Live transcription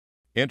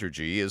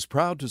Entergy is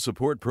proud to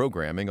support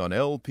programming on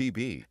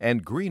LPB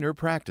and greener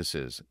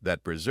practices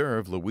that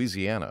preserve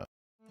Louisiana.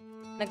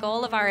 The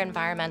goal of our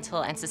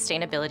environmental and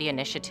sustainability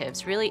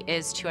initiatives really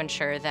is to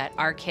ensure that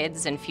our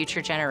kids and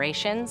future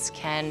generations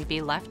can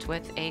be left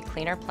with a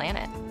cleaner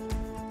planet.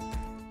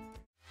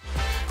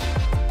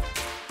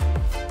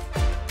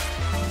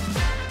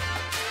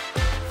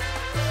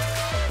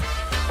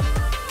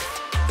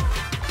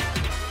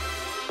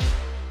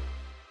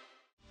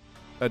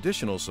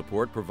 Additional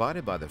support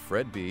provided by the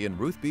Fred B. and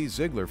Ruth B.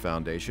 Ziegler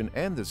Foundation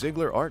and the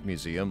Ziegler Art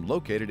Museum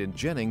located in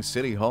Jennings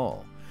City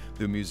Hall.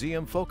 The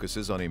museum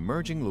focuses on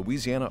emerging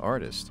Louisiana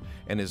artists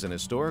and is an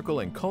historical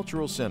and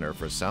cultural center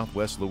for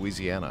Southwest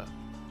Louisiana.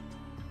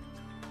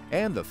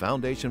 And the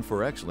Foundation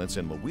for Excellence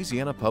in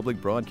Louisiana Public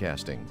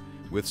Broadcasting,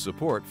 with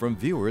support from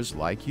viewers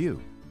like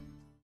you.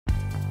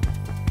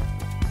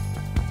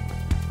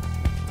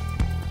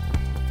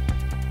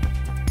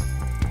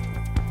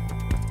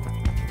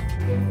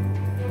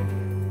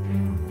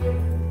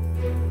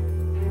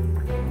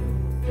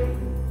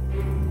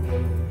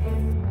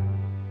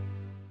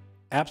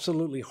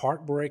 Absolutely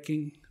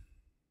heartbreaking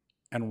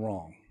and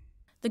wrong.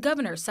 The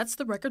governor sets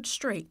the record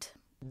straight.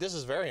 This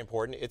is very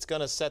important. It's going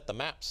to set the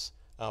maps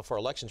for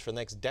elections for the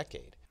next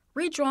decade.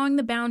 Redrawing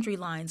the boundary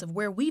lines of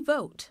where we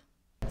vote.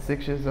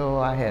 6 years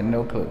old, I had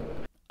no clue.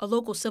 A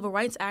local civil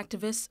rights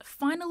activist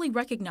finally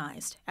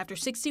recognized after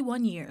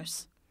 61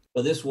 years.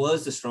 Well, this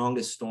was the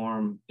strongest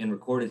storm in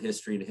recorded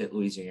history to hit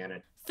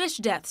Louisiana. Fish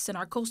deaths in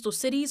our coastal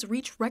cities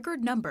reach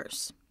record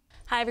numbers.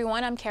 Hi,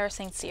 everyone. I'm Kara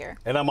St. Cyr.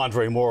 And I'm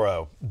Andre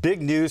Morrow.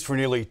 Big news for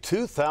nearly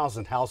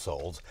 2,000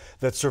 households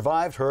that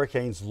survived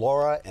Hurricanes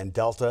Laura and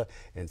Delta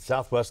in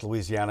southwest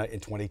Louisiana in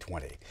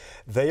 2020.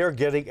 They are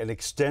getting an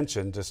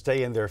extension to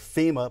stay in their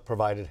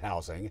FEMA-provided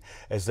housing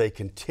as they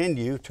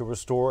continue to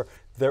restore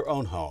their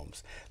own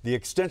homes. The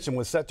extension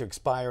was set to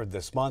expire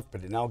this month,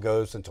 but it now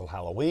goes until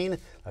Halloween.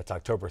 That's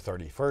October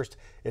 31st.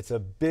 It's a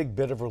big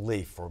bit of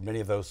relief for many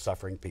of those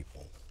suffering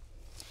people.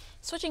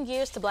 Switching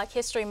gears to Black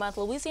History Month,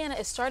 Louisiana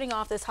is starting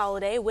off this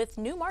holiday with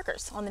new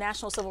markers on the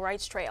National Civil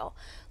Rights Trail.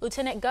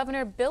 Lieutenant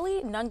Governor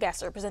Billy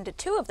Nungesser presented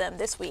 2 of them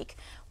this week.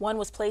 One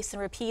was placed in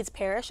Rapides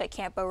Parish at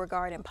Camp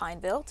Beauregard in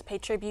Pineville to pay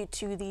tribute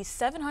to the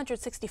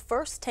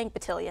 761st Tank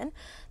Battalion.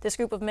 This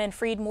group of men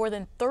freed more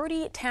than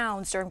 30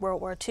 towns during World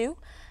War II.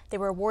 They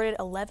were awarded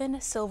 11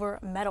 silver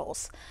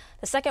medals.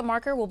 The second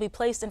marker will be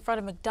placed in front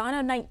of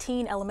McDonough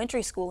 19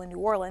 Elementary School in New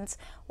Orleans.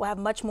 We'll have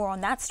much more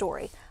on that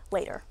story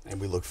later.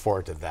 And we look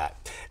forward to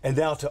that. And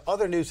now to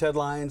other news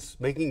headlines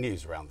making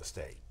news around the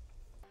state.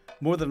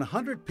 More than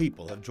 100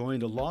 people have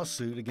joined a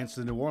lawsuit against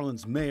the New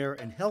Orleans mayor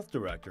and health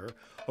director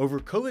over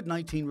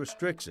COVID-19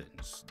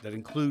 restrictions that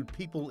include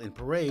people in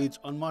parades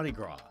on Mardi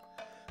Gras.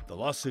 The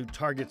lawsuit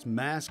targets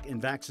mask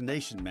and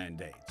vaccination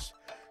mandates.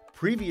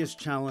 Previous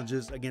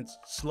challenges against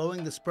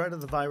slowing the spread of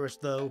the virus,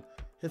 though,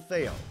 have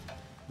failed.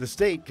 The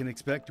state can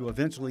expect to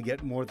eventually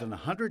get more than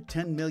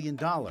 $110 million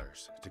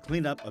to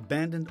clean up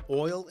abandoned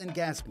oil and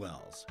gas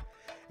wells.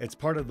 It's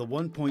part of the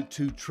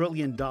 $1.2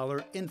 trillion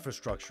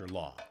infrastructure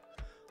law.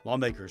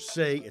 Lawmakers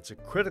say it's a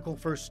critical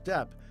first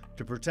step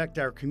to protect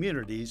our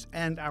communities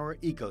and our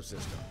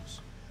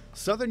ecosystems.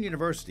 Southern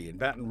University in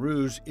Baton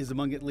Rouge is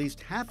among at least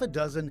half a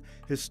dozen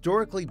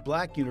historically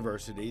black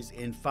universities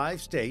in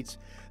 5 states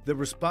that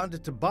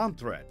responded to bomb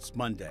threats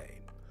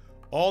Monday.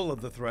 All of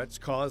the threats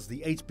caused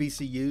the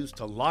HBCUs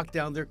to lock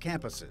down their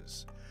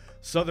campuses.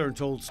 Southern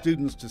told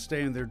students to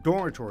stay in their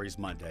dormitories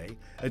Monday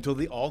until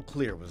the all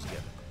clear was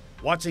given.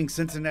 Watching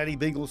Cincinnati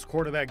Bengals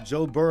quarterback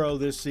Joe Burrow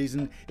this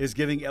season is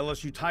giving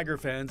LSU Tiger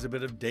fans a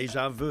bit of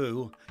deja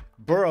vu.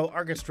 Burrow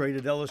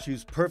orchestrated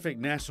LSU's perfect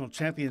national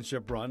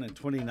championship run in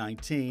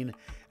 2019,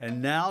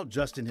 and now,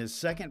 just in his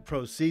second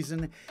pro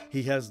season,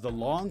 he has the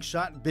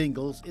long-shot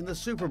Bengals in the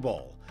Super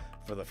Bowl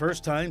for the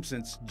first time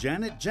since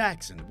Janet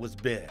Jackson was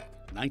big,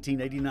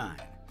 1989.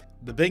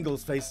 The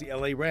Bengals face the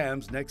LA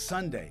Rams next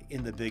Sunday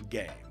in the big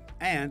game.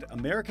 And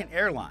American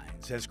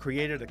Airlines has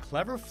created a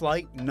clever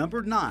flight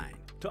number 9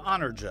 to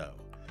honor Joe.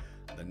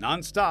 The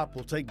nonstop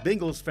will take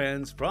Bengals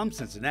fans from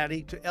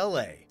Cincinnati to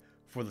LA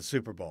for the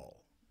Super Bowl.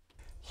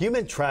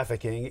 Human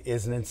trafficking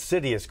is an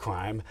insidious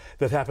crime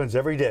that happens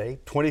every day,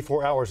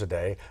 24 hours a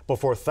day,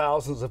 before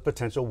thousands of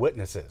potential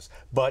witnesses,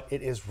 but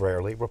it is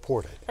rarely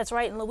reported. That's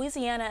right. In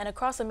Louisiana and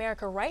across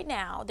America right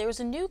now, there's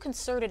a new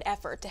concerted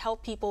effort to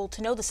help people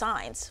to know the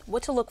signs,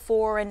 what to look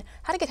for, and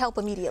how to get help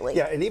immediately.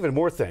 Yeah, and even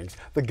more things.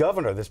 The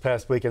governor this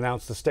past week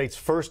announced the state's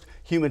first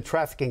Human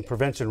Trafficking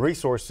Prevention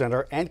Resource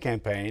Center and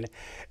campaign,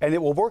 and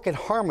it will work in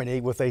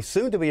harmony with a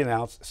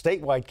soon-to-be-announced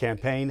statewide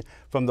campaign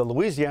from the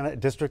Louisiana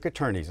District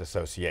Attorneys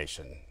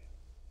Association.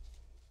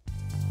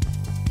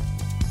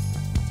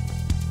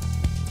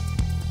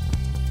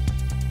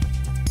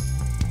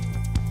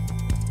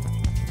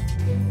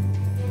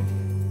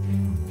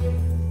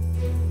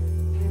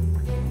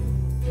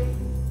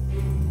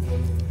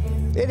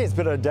 It has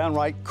been a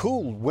downright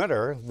cool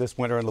winter this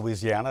winter in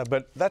Louisiana,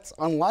 but that's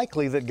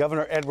unlikely that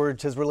Governor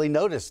Edwards has really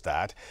noticed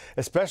that,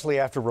 especially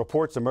after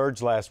reports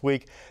emerged last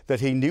week that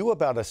he knew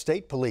about a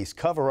state police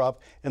cover-up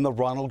in the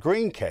Ronald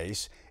Greene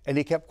case and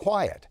he kept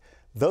quiet.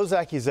 Those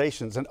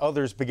accusations and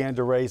others began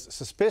to raise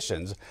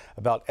suspicions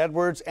about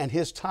Edwards and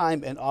his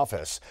time in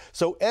office.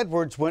 So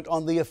Edwards went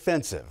on the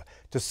offensive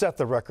to set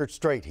the record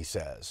straight, he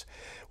says.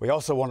 We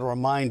also want to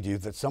remind you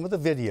that some of the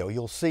video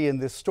you'll see in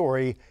this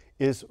story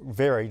is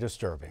very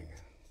disturbing.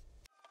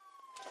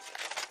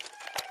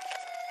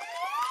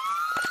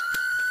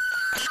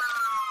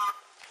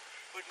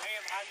 Put your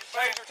hands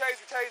behind your back.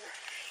 Taser.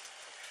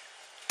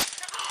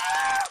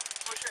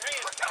 Put your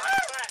hands behind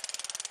your back.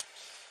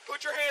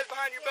 Put your hands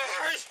behind your back.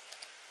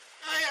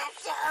 I'm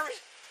sorry.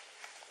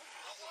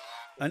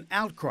 An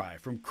outcry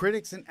from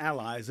critics and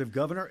allies of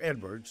Governor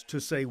Edwards to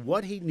say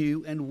what he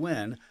knew and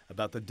when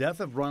about the death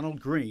of Ronald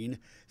Greene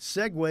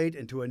segued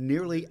into a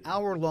nearly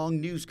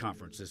hour-long news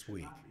conference this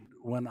week.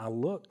 When I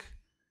look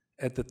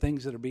at the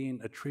things that are being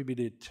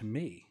attributed to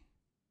me,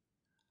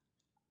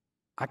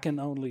 I can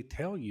only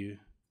tell you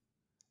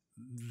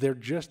there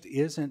just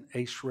isn't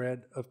a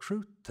shred of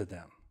truth to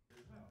them.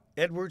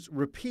 Edwards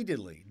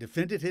repeatedly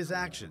defended his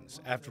actions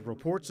after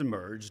reports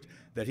emerged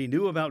that he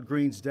knew about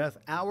Greene's death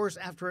hours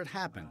after it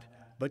happened,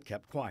 but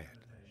kept quiet.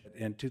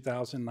 In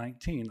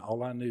 2019,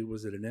 all I knew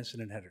was that an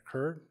incident had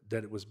occurred,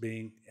 that it was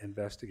being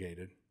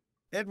investigated.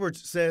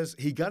 Edwards says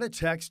he got a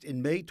text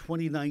in May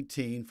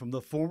 2019 from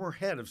the former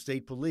head of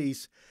state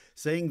police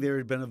saying there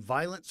had been a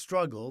violent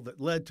struggle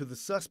that led to the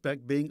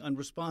suspect being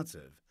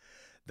unresponsive.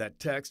 That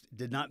text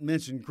did not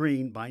mention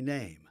Greene by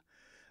name.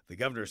 The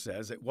governor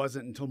says it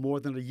wasn't until more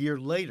than a year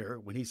later,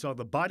 when he saw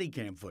the body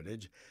cam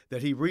footage,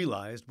 that he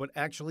realized what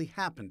actually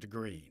happened to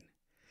Greene.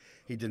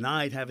 He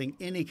denied having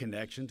any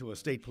connection to a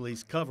state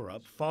police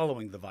cover-up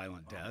following the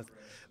violent death,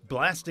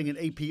 blasting an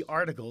AP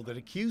article that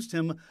accused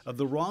him of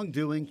the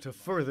wrongdoing to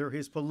further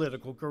his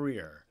political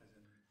career.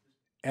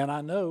 And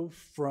I know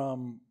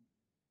from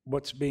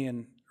what's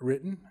being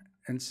written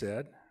and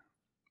said,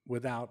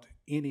 without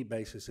any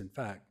basis in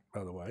fact,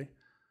 by the way,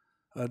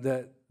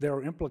 that there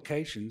are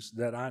implications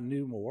that I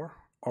knew more,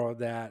 or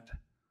that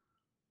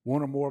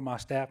one or more of my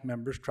staff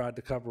members tried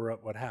to cover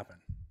up what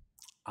happened.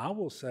 I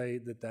will say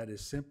that that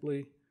is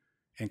simply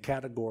and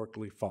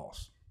categorically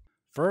false.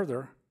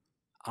 Further,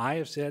 I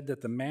have said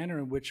that the manner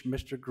in which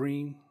Mr.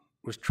 Greene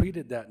was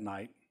treated that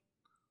night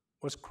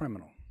was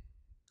criminal.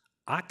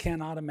 I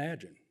cannot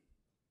imagine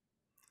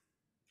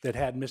that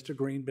had Mr.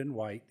 Greene been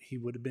white, he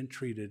would have been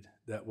treated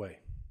that way.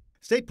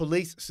 State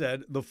police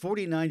said the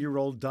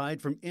 49-year-old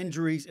died from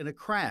injuries in a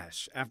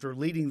crash after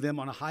leading them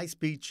on a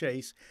high-speed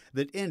chase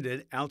that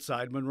ended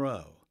outside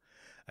Monroe.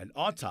 An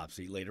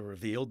autopsy later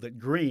revealed that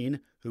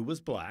Greene, who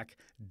was black,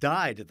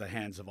 died at the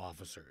hands of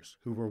officers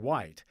who were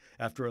white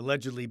after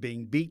allegedly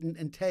being beaten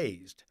and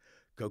tased.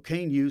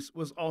 Cocaine use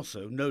was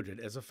also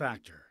noted as a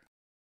factor.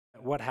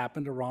 What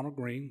happened to Ronald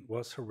Greene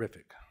was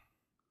horrific.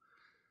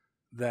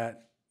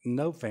 That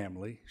no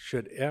family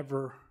should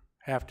ever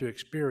have to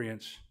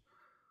experience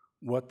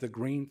what the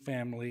Greene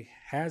family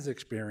has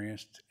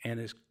experienced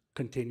and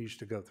continues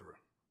to go through.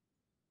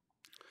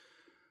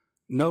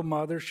 No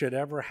mother should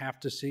ever have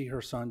to see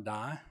her son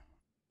die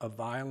a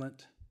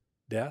violent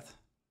death.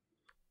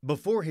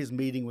 Before his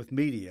meeting with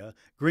media,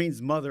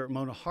 Greene's mother,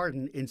 Mona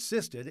Hardin,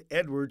 insisted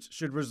Edwards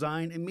should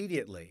resign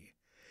immediately.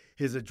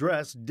 His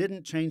address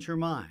didn't change her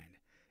mind.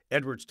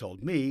 Edwards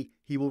told me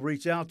he will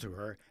reach out to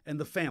her and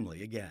the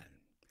family again.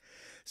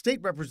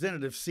 State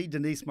Representative C.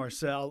 Denise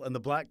Marcel and the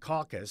Black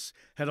Caucus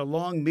had a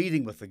long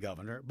meeting with the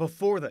governor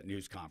before that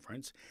news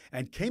conference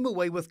and came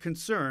away with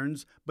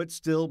concerns, but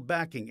still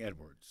backing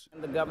Edwards.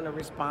 The governor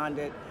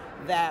responded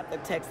that the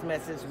text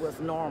message was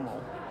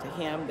normal to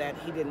him, that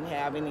he didn't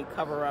have any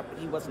cover-up,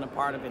 he wasn't a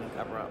part of any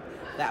cover-up.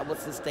 That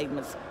was his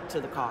statements to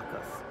the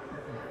caucus.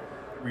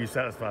 Were you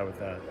satisfied with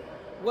that?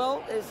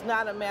 Well, it's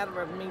not a matter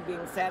of me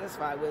being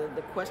satisfied with it.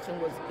 The question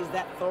was, is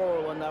that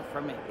thorough enough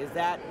for me? Is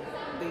that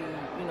the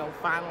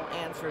final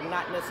answer,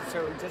 not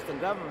necessarily just the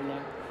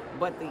governor,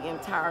 but the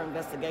entire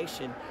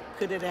investigation?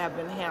 Could it have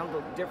been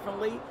handled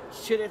differently?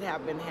 Should it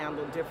have been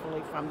handled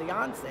differently from the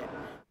onset?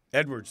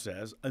 Edwards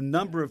says a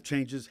number of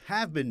changes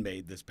have been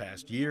made this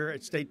past year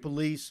at state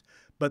police,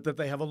 but that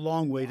they have a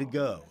long way to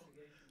go.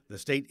 The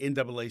state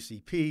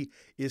NAACP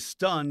is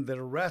stunned that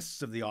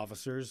arrests of the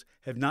officers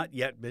have not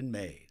yet been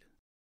made.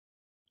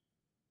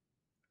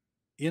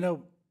 You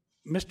know,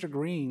 Mr.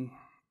 Greene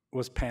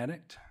was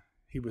panicked.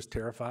 He was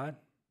terrified.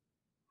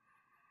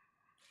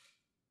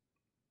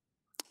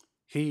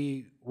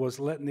 He was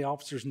letting the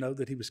officers know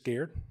that he was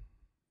scared.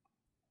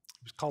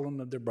 He was calling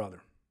them their brother.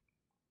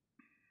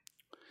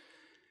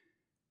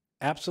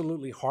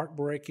 Absolutely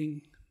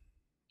heartbreaking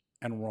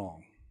and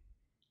wrong.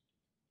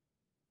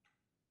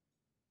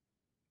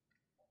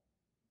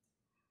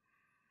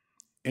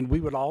 And we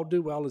would all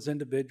do well as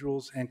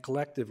individuals and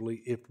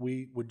collectively if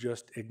we would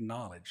just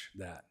acknowledge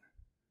that.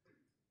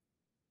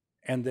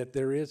 And that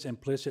there is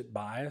implicit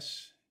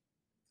bias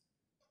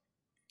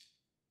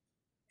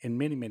in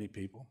many, many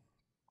people.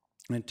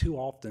 And too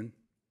often,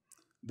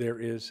 there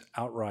is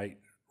outright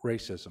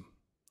racism.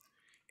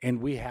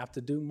 And we have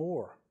to do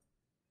more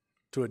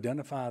to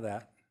identify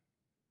that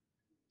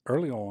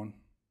early on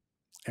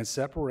and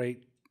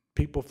separate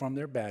people from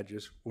their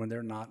badges when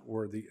they're not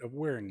worthy of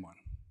wearing one.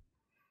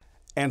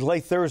 And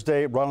late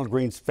Thursday, Ronald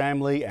Greene's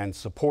family and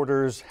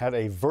supporters had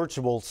a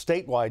virtual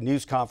statewide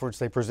news conference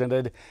they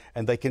presented,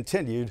 and they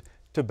continued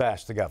to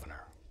bash the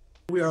governor.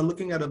 We are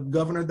looking at a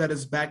governor that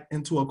is backed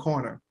into a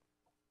corner.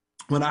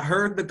 When I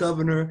heard the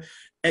governor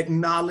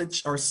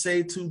acknowledge or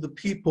say to the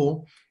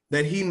people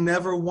that he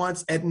never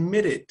once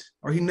admitted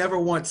or he never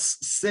once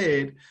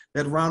said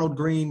that Ronald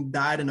Greene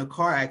died in a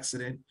car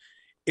accident,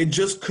 it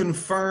just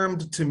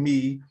confirmed to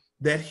me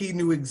that he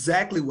knew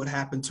exactly what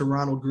happened to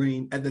Ronald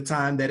Greene at the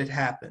time that it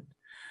happened.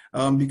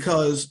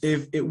 Because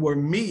if it were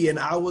me and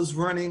I was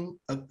running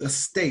a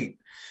state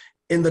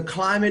in the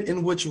climate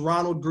in which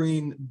Ronald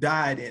Greene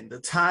died in, the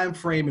time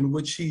frame in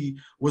which he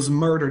was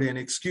murdered in,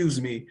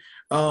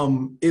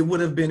 it would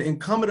have been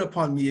incumbent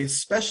upon me,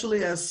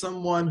 especially as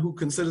someone who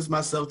considers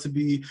myself to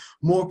be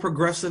more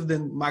progressive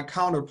than my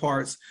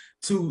counterparts,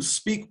 to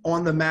speak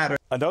on the matter.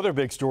 Another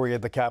big story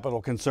at the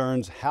Capitol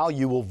concerns how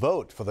you will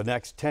vote for the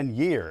next 10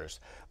 years,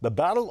 the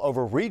battle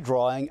over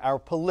redrawing our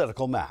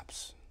political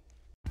maps.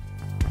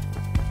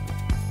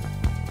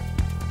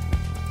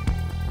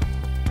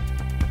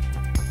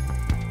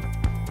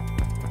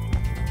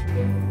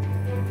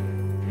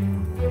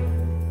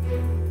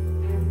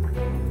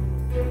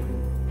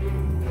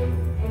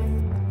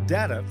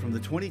 Data from the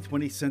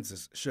 2020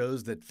 census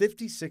shows that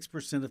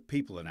 56% of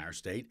people in our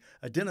state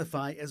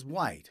identify as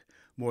white,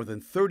 more than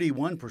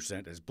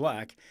 31% as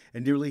black,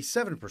 and nearly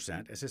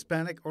 7% as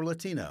Hispanic or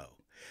Latino.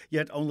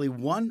 Yet only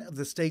one of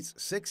the state's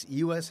 6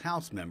 U.S.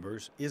 House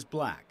members is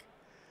black.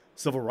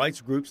 Civil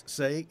rights groups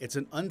say it's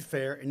an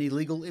unfair and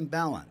illegal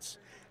imbalance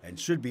and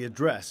should be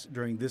addressed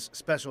during this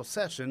special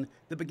session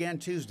that began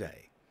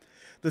Tuesday.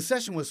 The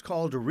session was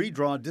called to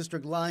redraw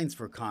district lines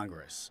for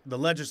Congress, the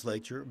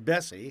legislature,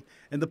 Bessie,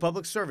 and the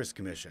Public Service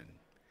Commission.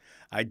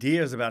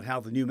 Ideas about how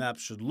the new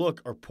maps should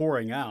look are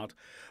pouring out.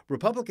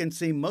 Republicans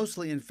seem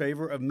mostly in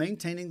favor of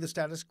maintaining the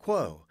status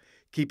quo,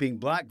 keeping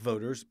black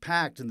voters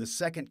packed in the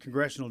 2nd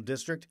Congressional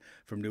District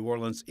from New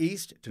Orleans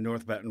East to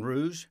North Baton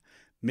Rouge.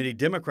 Many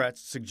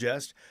Democrats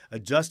suggest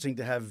adjusting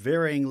to have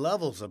varying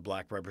levels of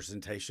black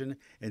representation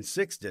in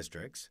 6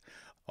 districts.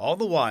 All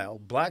the while,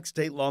 black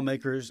state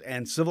lawmakers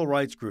and civil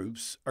rights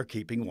groups are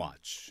keeping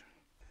watch.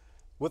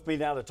 With me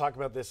now to talk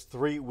about this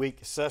 3-week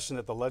session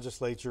at the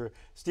legislature,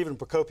 Stephen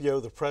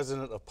Procopio, the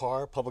president of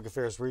PAR, Public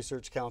Affairs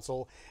Research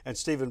Council, and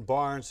Stephen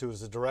Barnes, who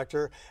is the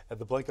director at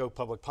the Blanco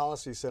Public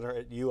Policy Center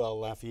at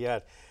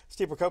UL-Lafayette.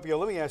 Steve Procopio,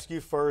 let me ask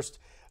you first,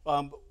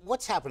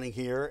 what's happening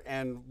here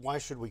and why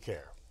should we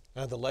care?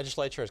 The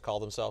legislature has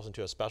called themselves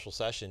into a special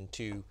session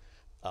to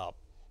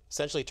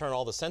essentially turn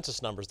all the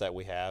census numbers that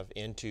we have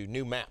into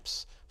new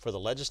maps for the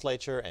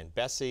legislature and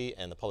Bessie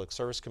and the Public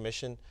Service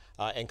Commission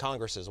and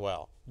Congress as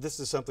well. This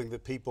is something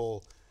that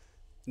people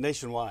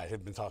nationwide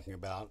have been talking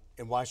about,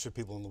 and why should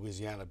people in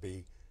Louisiana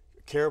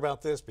care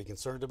about this, be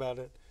concerned about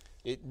it?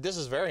 This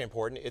is very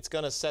important. It's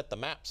going to set the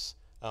maps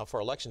for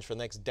elections for the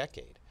next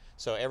decade.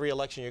 So every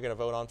election you're going to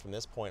vote on from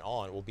this point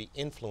on will be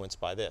influenced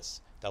by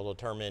this. That will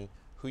determine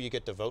who you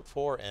get to vote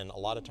for, and a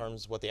lot of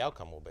times what the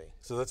outcome will be.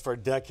 So that's for a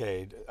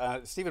decade.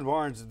 Stephen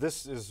Barnes,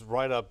 this is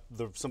right up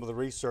some of the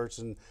research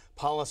and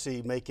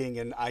policy making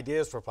and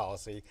ideas for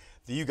policy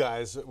that you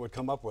guys would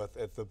come up with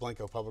at the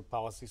Blanco Public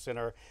Policy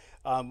Center.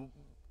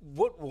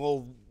 What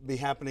will be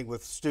happening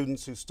with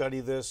students who study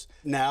this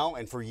now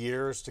and for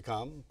years to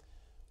come?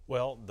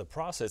 Well, the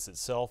process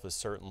itself is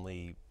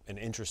certainly an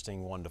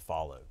interesting one to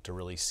follow, to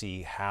really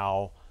see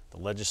how the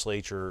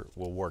legislature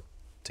will work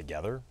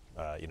together.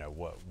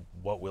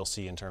 What we'll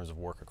see in terms of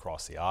work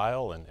across the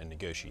aisle and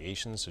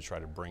negotiations to try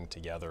to bring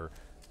together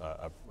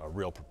a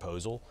real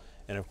proposal,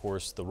 and of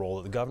course the role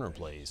that the governor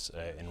plays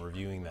in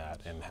reviewing that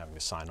and having to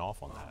sign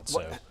off on that.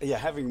 So, yeah,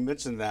 having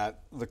mentioned that,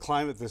 the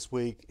climate this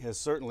week has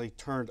certainly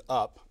turned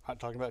up. I'm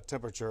talking about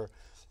temperature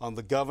on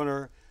the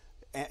governor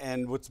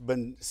and what's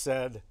been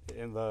said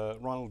in the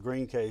Ronald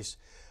Greene case.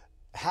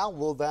 How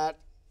will that,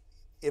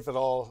 if at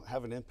all,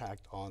 have an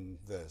impact on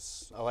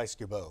this? I'll ask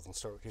you both. I'll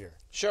start here.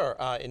 Sure.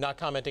 Not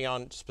commenting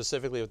on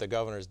specifically what the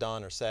governor's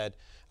done or said,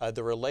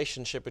 the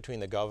relationship between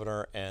the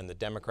governor and the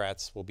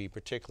Democrats will be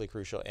particularly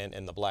crucial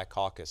in the Black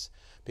Caucus,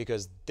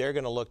 because they're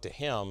going to look to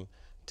him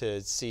to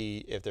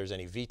see if there's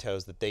any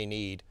vetoes that they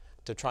need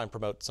to try and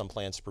promote some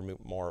plans to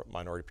promote more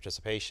minority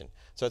participation.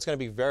 So it's going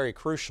to be very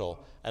crucial.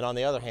 And on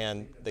the other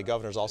hand, the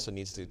governor also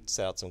needs to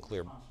set out some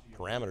clear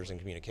parameters in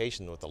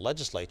communication with the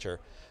legislature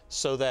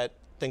so that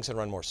things can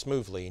run more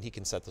smoothly, and he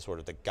can set the sort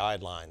of the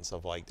guidelines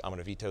of, like, I'm going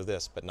to veto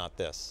this, but not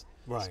this.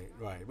 Right.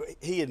 But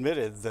he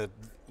admitted that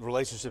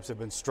relationships have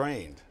been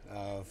strained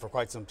for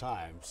quite some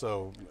time.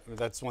 So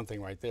that's one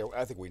thing right there.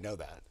 I think we know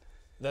that.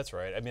 That's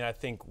right. I mean, I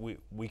think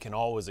we can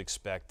always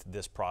expect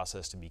this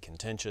process to be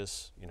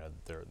contentious. You know,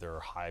 there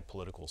are high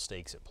political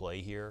stakes at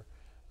play here,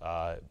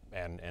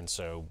 and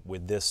so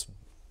with this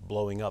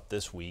blowing up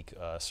this week,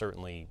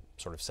 certainly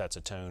sort of sets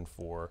a tone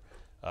for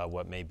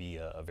what may be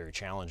a very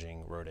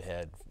challenging road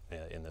ahead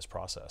in this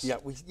process. Yeah,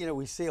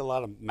 we see a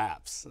lot of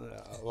maps.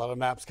 A lot of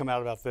maps come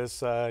out about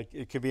this.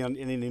 It could be in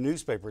any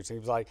newspaper. It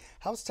seems like.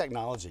 How's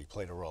technology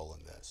played a role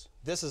in this?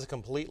 This is a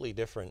completely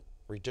different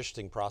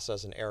redistricting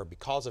process and era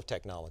because of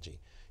technology.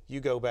 You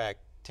go back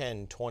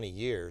 10, 20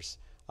 years,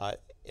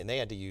 and they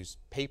had to use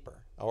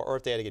paper, or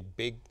if they had to get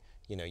big,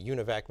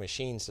 UNIVAC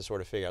machines to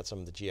sort of figure out some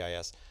of the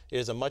GIS. It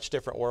is a much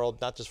different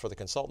world, not just for the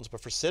consultants, but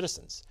for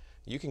citizens.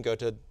 You can go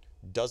to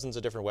dozens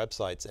of different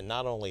websites and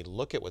not only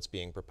look at what's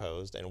being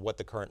proposed and what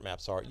the current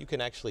maps are, you can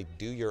actually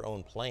do your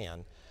own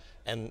plan.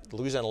 And the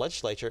Louisiana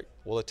legislature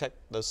will detect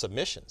those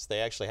submissions. They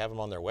actually have them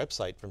on their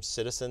website from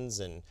citizens,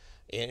 and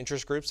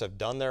interest groups have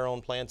done their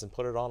own plans and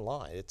put it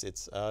online.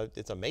 It's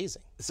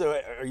amazing. So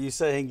are you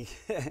saying,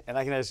 and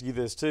I can ask you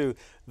this too,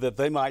 that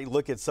they might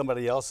look at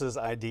somebody else's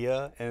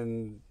idea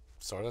and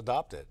sort of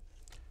adopt it?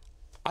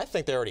 I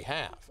think they already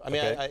have. I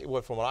mean,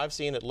 Okay. from what I've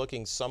seen at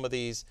looking some of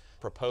these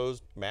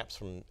proposed maps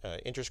from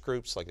interest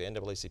groups like the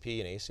NAACP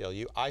and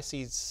ACLU, I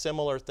see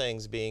similar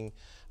things being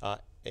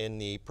in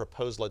the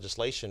proposed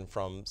legislation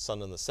from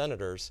some of the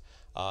senators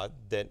for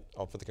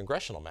the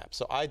congressional map.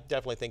 So I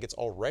definitely think it's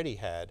already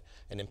had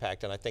an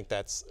impact, and I think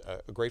that's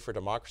great for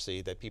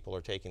democracy that people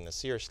are taking this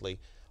seriously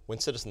when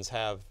citizens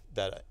have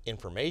that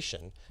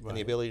information and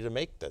the ability to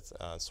make that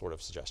sort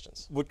of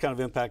suggestions. What kind of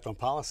impact on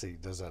policy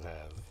does that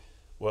have?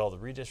 Well, the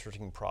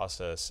redistricting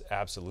process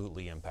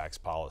absolutely impacts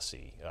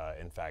policy.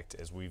 In fact,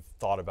 as we've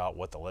thought about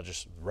what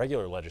the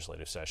regular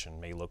legislative session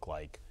may look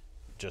like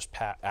just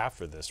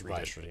after this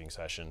redistricting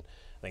session,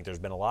 I think there's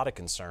been a lot of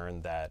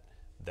concern that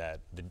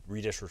the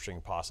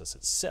redistricting process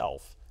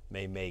itself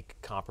may make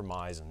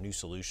compromise and new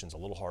solutions a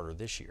little harder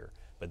this year.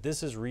 But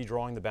this is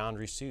redrawing the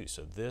boundaries too.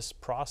 So this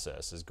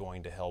process is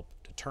going to help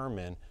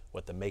determine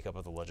what the makeup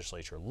of the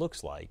legislature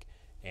looks like,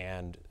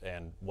 and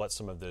what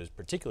some of those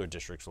particular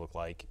districts look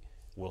like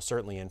will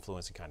certainly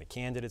influence the kind of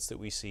candidates that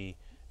we see,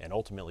 and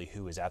ultimately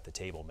who is at the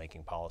table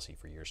making policy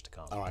for years to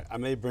come. All right, I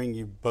may bring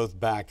you both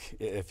back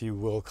if you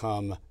will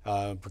come,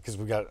 because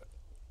we've got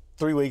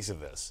 3 weeks of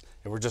this,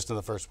 and we're just in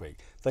the first week.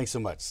 Thanks so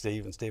much,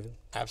 Steve and Stephen.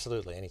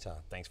 Absolutely, anytime.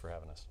 Thanks for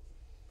having us.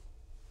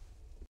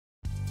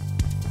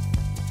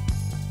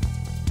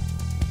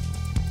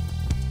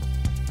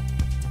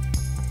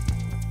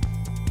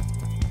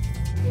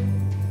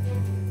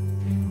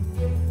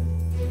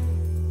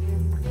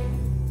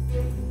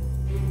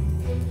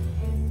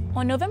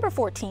 On November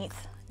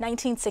 14th,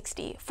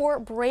 1960, 4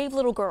 brave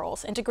little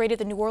girls integrated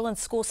the New Orleans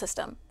school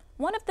system.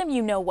 One of them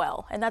you know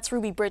well, and that's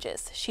Ruby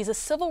Bridges. She's a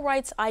civil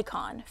rights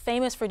icon,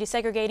 famous for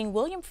desegregating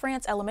William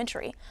Frantz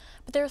Elementary.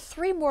 But there are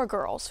 3 more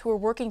girls who are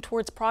working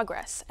towards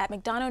progress at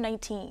McDonough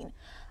 19.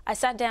 I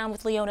sat down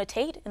with Leona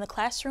Tate in the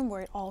classroom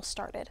where it all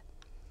started.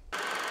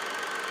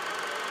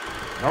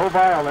 No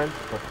violence,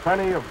 but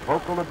plenty of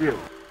vocal abuse.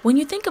 When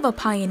you think of a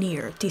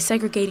pioneer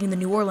desegregating the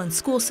New Orleans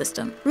school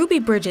system, Ruby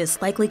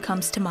Bridges likely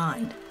comes to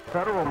mind.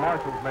 Federal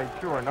marshals made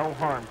sure no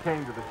harm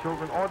came to the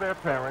children or their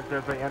parents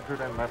as they entered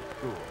and left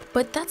school.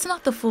 But that's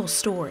not the full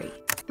story.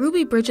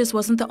 Ruby Bridges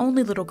wasn't the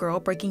only little girl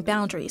breaking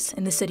boundaries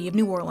in the city of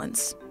New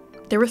Orleans.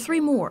 There were 3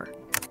 more: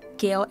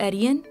 Gail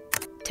Etienne,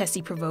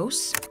 Tessie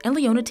Prevost, and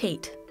Leona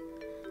Tate.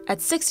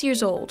 At 6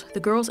 years old, the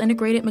girls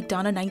integrated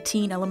McDonough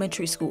 19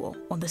 Elementary School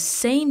on the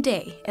same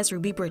day as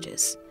Ruby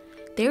Bridges.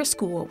 Their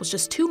school was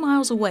just 2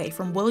 miles away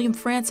from William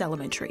Frantz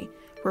Elementary,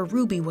 where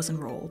Ruby was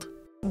enrolled.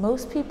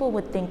 Most people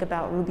would think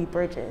about Ruby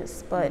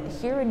Bridges, but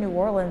here in New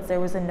Orleans, there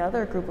was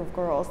another group of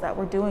girls that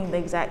were doing the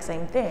exact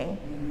same thing,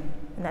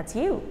 and that's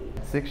you.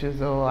 6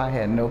 years old, I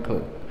had no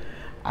clue.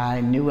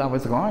 I knew I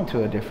was going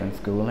to a different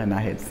school, and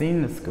I had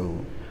seen the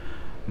school.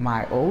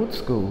 My old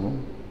school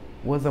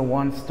was a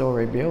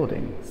 1-story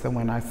building, so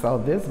when I saw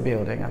this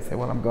building, I said,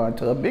 well, I'm going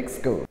to a big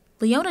school.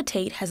 Leona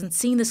Tate hasn't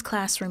seen this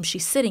classroom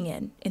she's sitting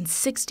in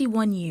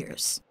 61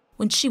 years.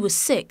 When she was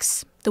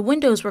 6, the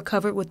windows were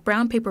covered with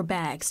brown paper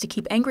bags to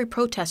keep angry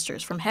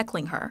protesters from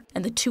heckling her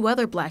and the 2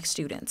 other black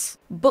students.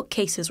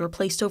 Bookcases were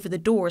placed over the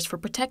doors for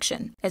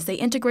protection as they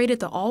integrated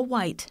the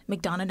all-white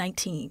McDonough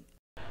 19.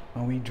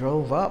 When we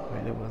drove up,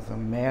 there was a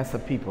mass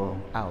of people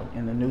out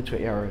in the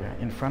neutral area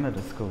in front of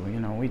the school. You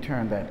know, we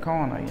turned that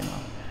corner,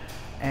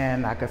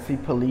 and I could see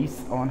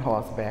police on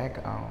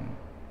horseback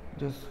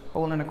just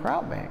holding the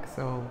crowd back.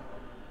 So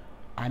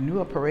I knew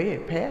a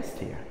parade passed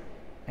here.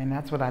 And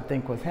that's what I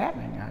think was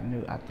happening.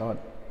 I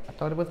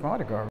thought it was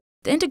Mardi Gras.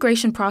 The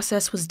integration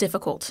process was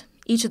difficult.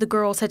 Each of the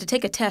girls had to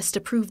take a test to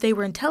prove they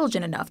were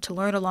intelligent enough to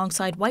learn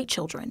alongside white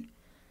children.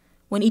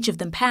 When each of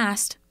them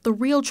passed, the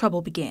real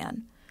trouble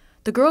began.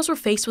 The girls were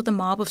faced with a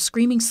mob of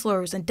screaming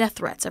slurs and death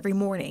threats every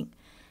morning.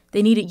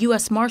 They needed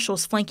U.S.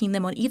 Marshals flanking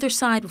them on either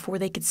side before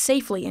they could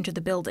safely enter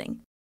the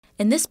building.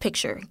 In this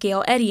picture,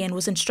 Gail Etienne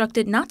was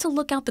instructed not to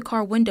look out the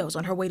car windows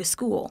on her way to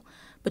school,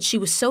 but she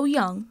was so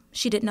young,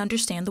 she didn't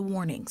understand the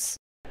warnings.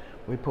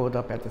 We pulled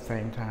up at the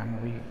same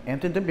time. We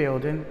entered the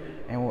building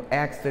and were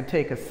asked to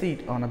take a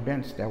seat on a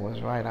bench that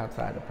was right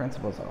outside the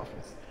principal's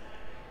office.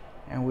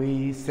 And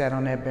we sat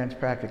on that bench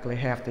practically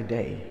half the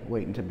day,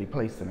 waiting to be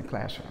placed in the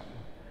classroom.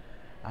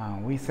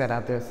 We sat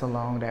out there so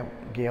long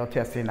that Gail,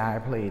 Tessie, and I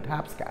played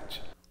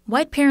hopscotch.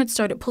 White parents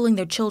started pulling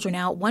their children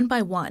out one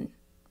by one.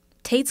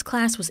 Tate's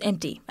class was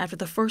empty after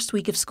the first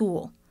week of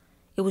school.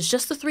 It was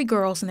just the three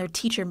girls and their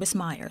teacher, Miss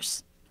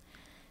Myers.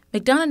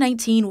 McDonough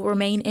 19 will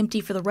remain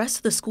empty for the rest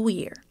of the school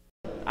year.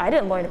 I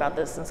didn't learn about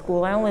this in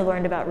school. I only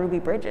learned about Ruby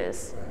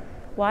Bridges.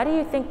 Why do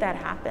you think that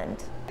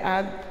happened?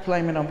 I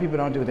blame it on people who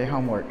don't do their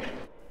homework.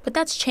 But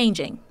that's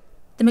changing.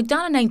 The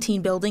McDonough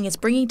 19 building is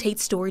bringing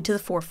Tate's story to the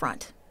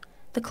forefront.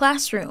 The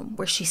classroom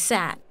where she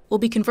sat will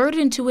be converted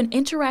into an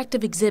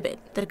interactive exhibit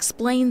that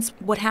explains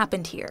what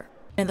happened here.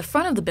 In the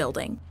front of the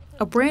building,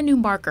 a brand new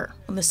marker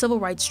on the Civil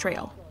Rights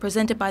Trail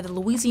presented by the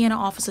Louisiana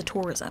Office of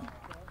Tourism.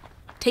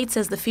 Tate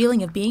says the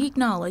feeling of being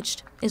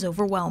acknowledged is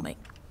overwhelming.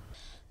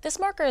 This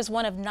marker is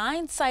one of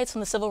 9 sites on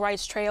the Civil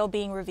Rights Trail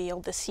being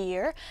revealed this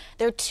year.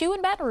 There are 2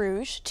 in Baton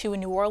Rouge, 2 in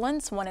New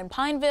Orleans, 1 in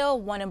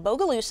Pineville, 1 in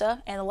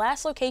Bogalusa, and the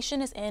last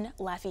location is in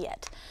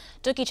Lafayette.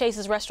 Dookie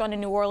Chase's restaurant in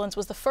New Orleans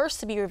was the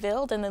first to be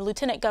revealed, and the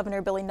Lieutenant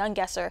Governor Billy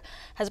Nungesser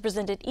has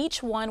presented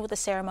each one with a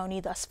ceremony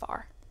thus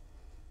far.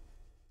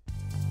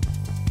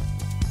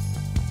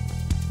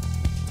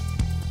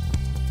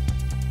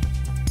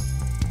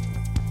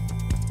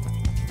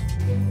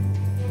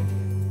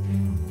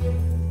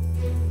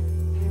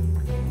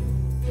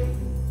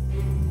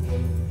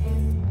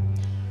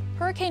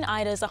 Hurricane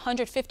Ida's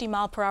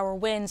 150-mile-per-hour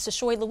winds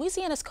destroyed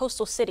Louisiana's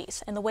coastal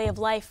cities and the way of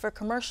life for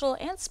commercial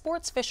and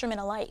sports fishermen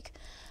alike.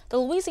 The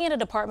Louisiana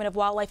Department of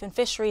Wildlife and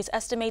Fisheries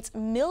estimates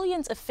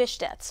millions of fish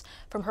deaths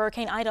from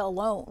Hurricane Ida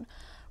alone.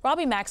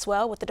 Robbie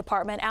Maxwell with the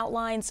department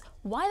outlines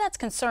why that's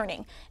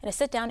concerning in a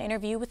sit-down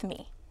interview with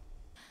me.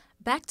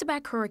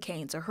 Back-to-back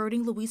hurricanes are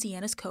hurting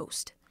Louisiana's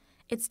coast.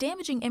 It's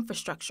damaging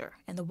infrastructure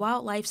and the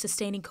wildlife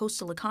sustaining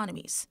coastal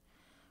economies.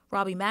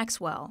 Robbie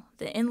Maxwell,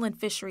 the Inland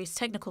Fisheries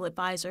Technical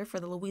Advisor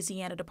for the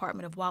Louisiana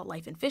Department of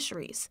Wildlife and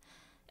Fisheries,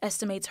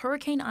 estimates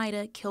Hurricane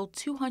Ida killed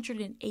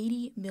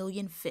 280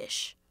 million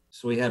fish.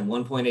 So we had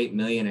 1.8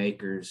 million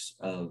acres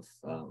of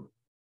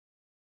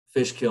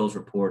fish kills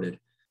reported,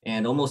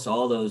 and almost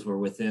all those were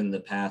within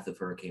the path of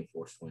hurricane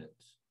force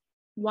winds.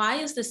 Why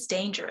is this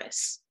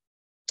dangerous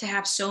to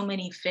have so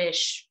many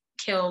fish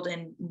killed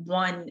in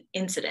one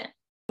incident?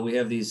 We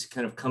have these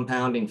kind of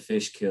compounding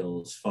fish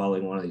kills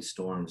following one of these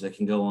storms that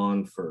can go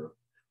on for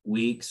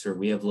weeks, or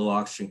we have low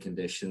oxygen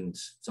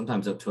conditions,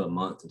 sometimes up to a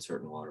month in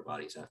certain water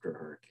bodies after a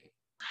hurricane.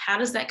 How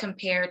does that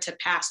compare to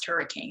past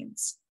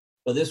hurricanes?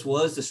 Well, this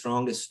was the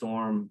strongest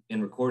storm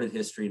in recorded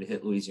history to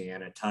hit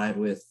Louisiana, tied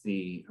with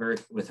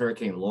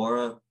Hurricane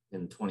Laura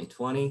in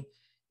 2020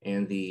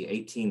 and the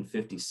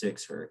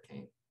 1856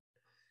 hurricane.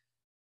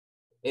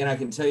 And I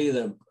can tell you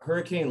that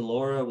Hurricane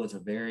Laura was a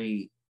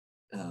very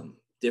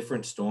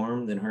different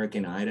storm than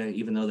Hurricane Ida,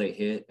 even though they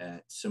hit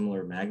at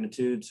similar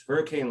magnitudes.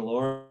 Hurricane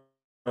Laura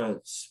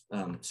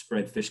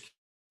spread fish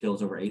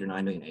kills over 8 or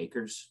 9 million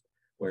acres,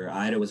 where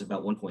Ida was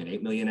about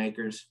 1.8 million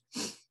acres.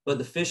 But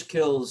the fish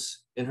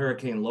kills in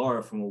Hurricane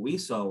Laura, from what we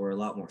saw, were a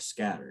lot more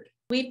scattered.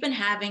 We've been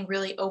having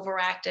really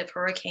overactive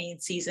hurricane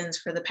seasons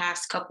for the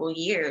past couple of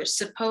years.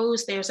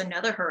 Suppose there's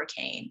another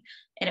hurricane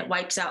and it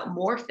wipes out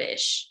more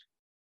fish.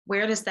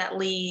 Where does that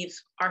leave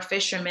our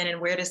fishermen, and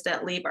where does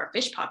that leave our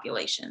fish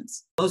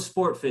populations? Most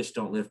sport fish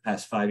don't live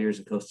past 5 years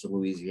in coastal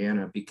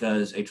Louisiana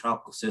because a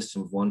tropical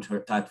system of one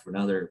type or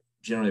another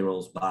generally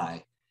rolls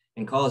by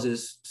and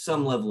causes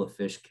some level of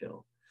fish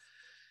kill.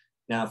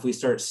 Now, if we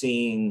start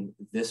seeing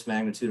this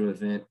magnitude of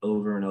event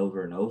over and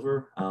over and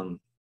over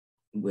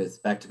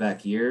with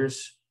back-to-back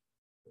years,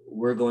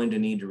 we're going to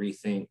need to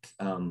rethink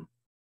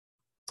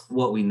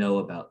what we know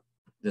about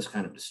this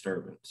kind of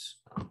disturbance.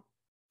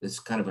 It's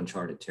kind of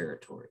uncharted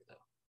territory, though.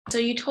 So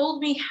you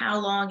told me how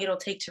long it'll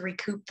take to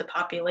recoup the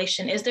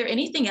population. Is there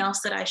anything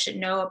else that I should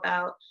know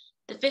about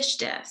the fish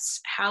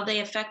deaths, how they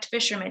affect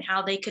fishermen,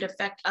 how they could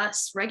affect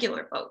us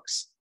regular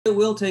folks? It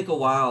will take a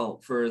while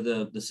for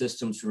the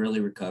systems to really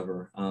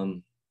recover.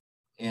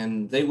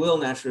 And they will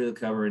naturally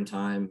recover in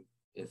time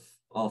if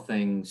all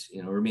things,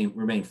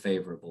 remain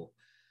favorable.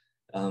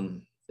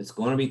 It's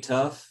going to be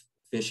tough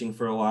fishing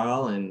for a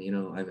while, and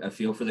I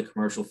feel for the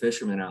commercial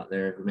fishermen out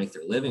there who make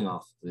their living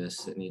off of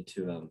this that need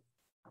to.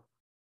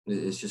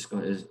 It's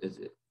going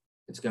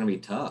to be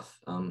tough,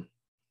 but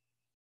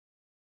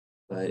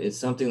it's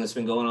something that's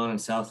been going on in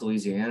South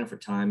Louisiana for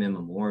time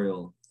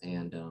immemorial,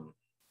 and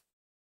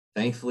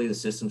thankfully the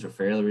systems are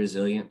fairly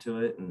resilient to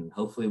it, and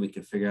hopefully we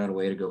can figure out a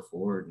way to go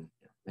forward and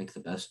make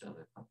the best of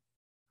it.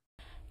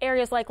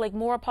 Areas like Lake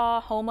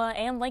Maurepas, Houma,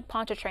 and Lake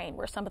Pontchartrain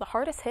were some of the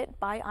hardest hit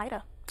by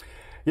Ida.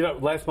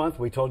 Last month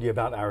we told you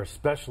about our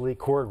specially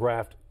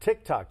choreographed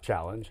TikTok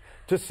challenge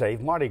to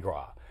save Mardi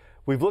Gras.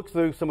 We've looked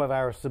through some of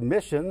our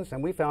submissions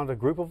and we found a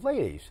group of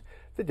ladies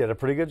that did a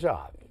pretty good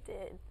job. They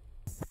did.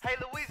 Hey,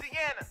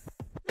 Louisiana,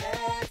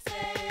 let's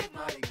save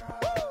Mardi Gras.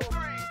 3,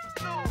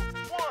 2, 1,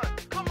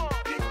 come on.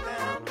 Get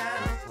down,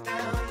 down,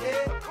 down,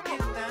 yeah. Come on.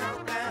 Get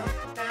down,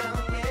 down,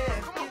 down, yeah.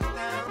 Come on. Get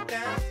down,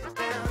 down,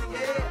 down,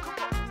 yeah. Come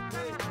on.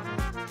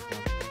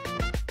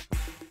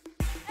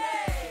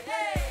 Hey,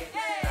 hey,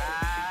 hey.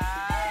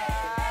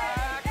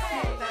 Come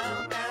on.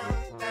 Down,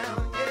 down,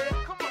 down, yeah.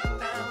 Come on.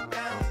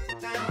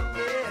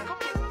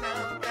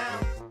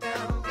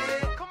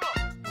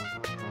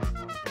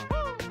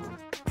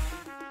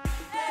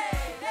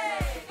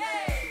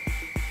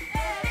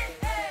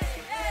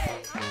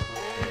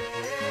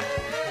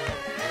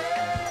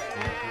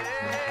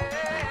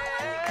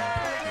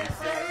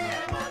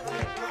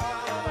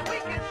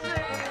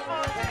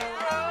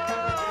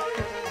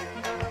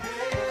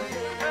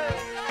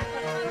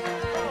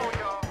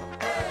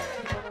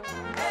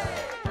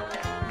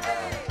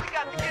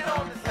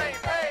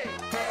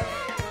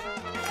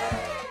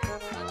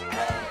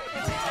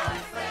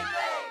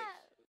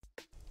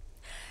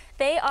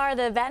 They are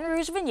the Baton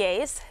Rouge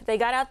Beignets. They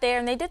got out there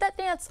and they did that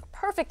dance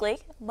perfectly,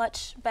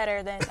 much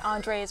better than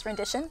Andre's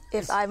rendition,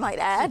 if I might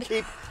add. You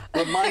keep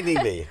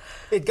reminding me.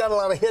 It got a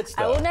lot of hits,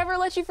 though. I will never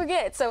let you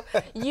forget. So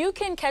you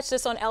can catch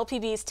this on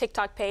LPB's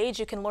TikTok page.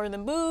 You can learn the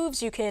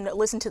moves. You can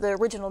listen to the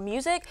original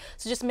music.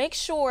 So just make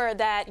sure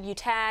that you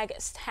tag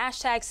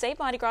hashtag Save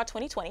Mardi Gras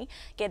 2020,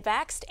 Get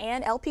Vaxxed,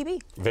 and LPB.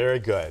 Very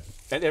good.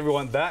 And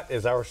everyone, that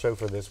is our show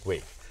for this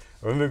week.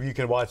 Remember, you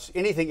can watch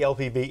anything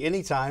LPB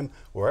anytime,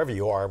 wherever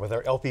you are, with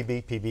our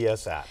LPB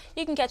PBS app.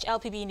 You can catch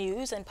LPB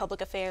news and public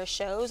affairs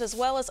shows, as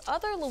well as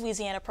other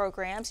Louisiana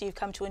programs you've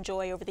come to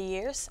enjoy over the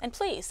years. And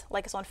please,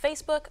 like us on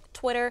Facebook,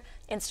 Twitter,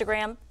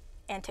 Instagram,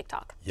 and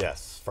TikTok.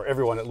 Yes, for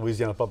everyone at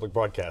Louisiana Public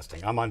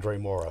Broadcasting, I'm Andre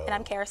Morrow. And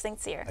I'm Kara St.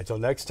 Cyr. Until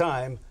next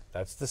time,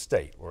 that's the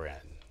state we're in.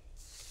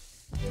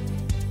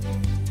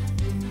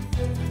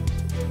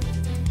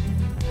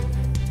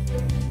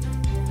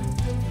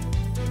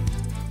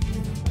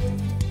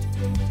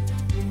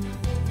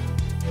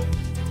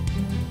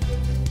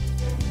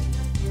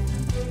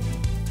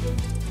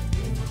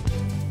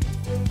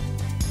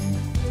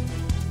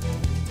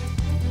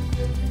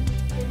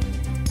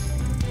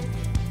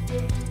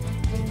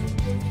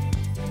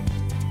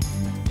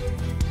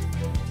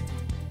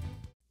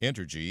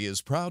 Entergy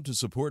is proud to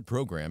support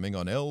programming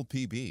on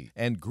LPB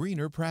and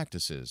greener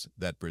practices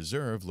that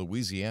preserve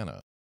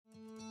Louisiana.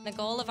 The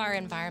goal of our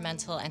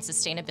environmental and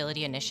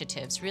sustainability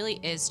initiatives really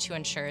is to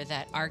ensure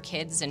that our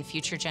kids and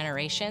future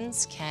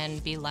generations can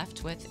be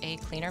left with a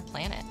cleaner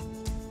planet.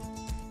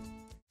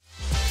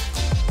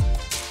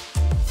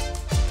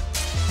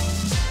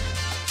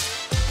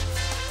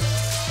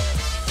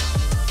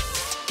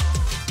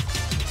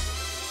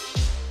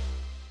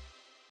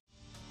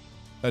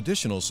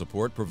 Additional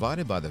support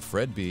provided by the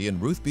Fred B.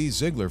 and Ruth B.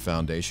 Ziegler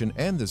Foundation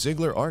and the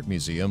Ziegler Art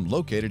Museum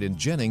located in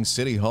Jennings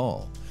City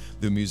Hall.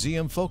 The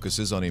museum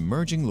focuses on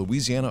emerging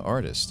Louisiana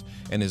artists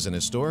and is an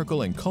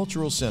historical and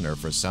cultural center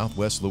for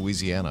Southwest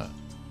Louisiana.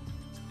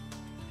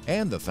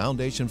 And the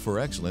Foundation for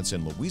Excellence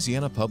in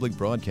Louisiana Public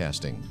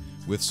Broadcasting,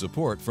 with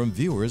support from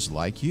viewers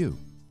like you.